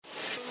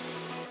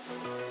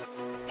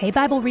Hey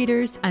Bible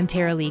readers, I'm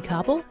Tara Lee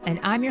Koppel, and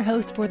I'm your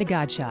host for The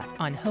God Shot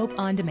on Hope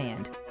on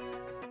Demand.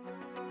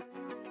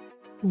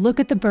 Look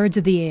at the birds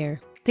of the air.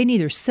 They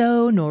neither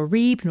sow nor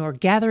reap nor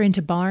gather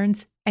into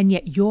barns, and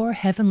yet your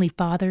heavenly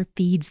Father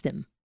feeds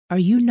them. Are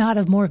you not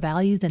of more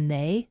value than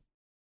they?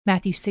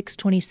 Matthew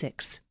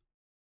 6:26.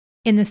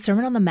 In the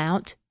Sermon on the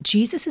Mount,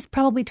 Jesus is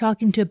probably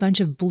talking to a bunch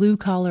of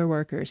blue-collar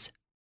workers,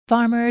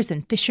 farmers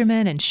and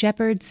fishermen and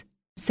shepherds,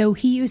 so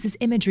he uses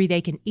imagery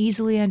they can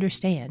easily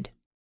understand.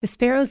 The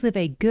sparrows live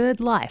a good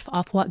life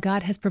off what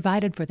God has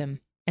provided for them,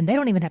 and they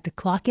don't even have to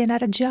clock in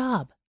at a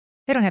job.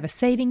 They don't have a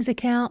savings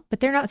account, but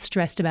they're not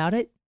stressed about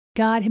it.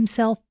 God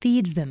himself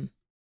feeds them.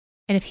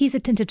 And if he's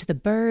attentive to the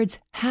birds,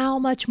 how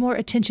much more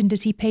attention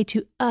does he pay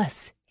to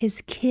us,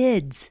 his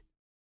kids?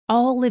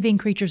 All living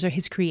creatures are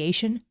his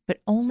creation,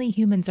 but only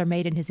humans are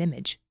made in his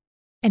image.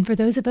 And for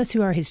those of us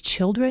who are his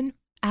children,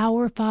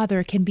 our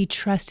Father can be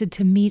trusted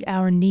to meet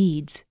our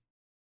needs.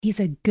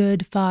 He's a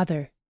good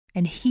Father,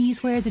 and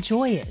he's where the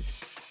joy is.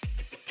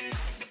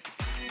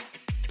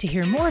 To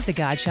hear more of The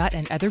God Shot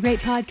and other great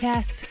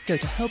podcasts, go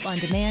to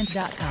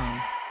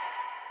hopeondemand.com.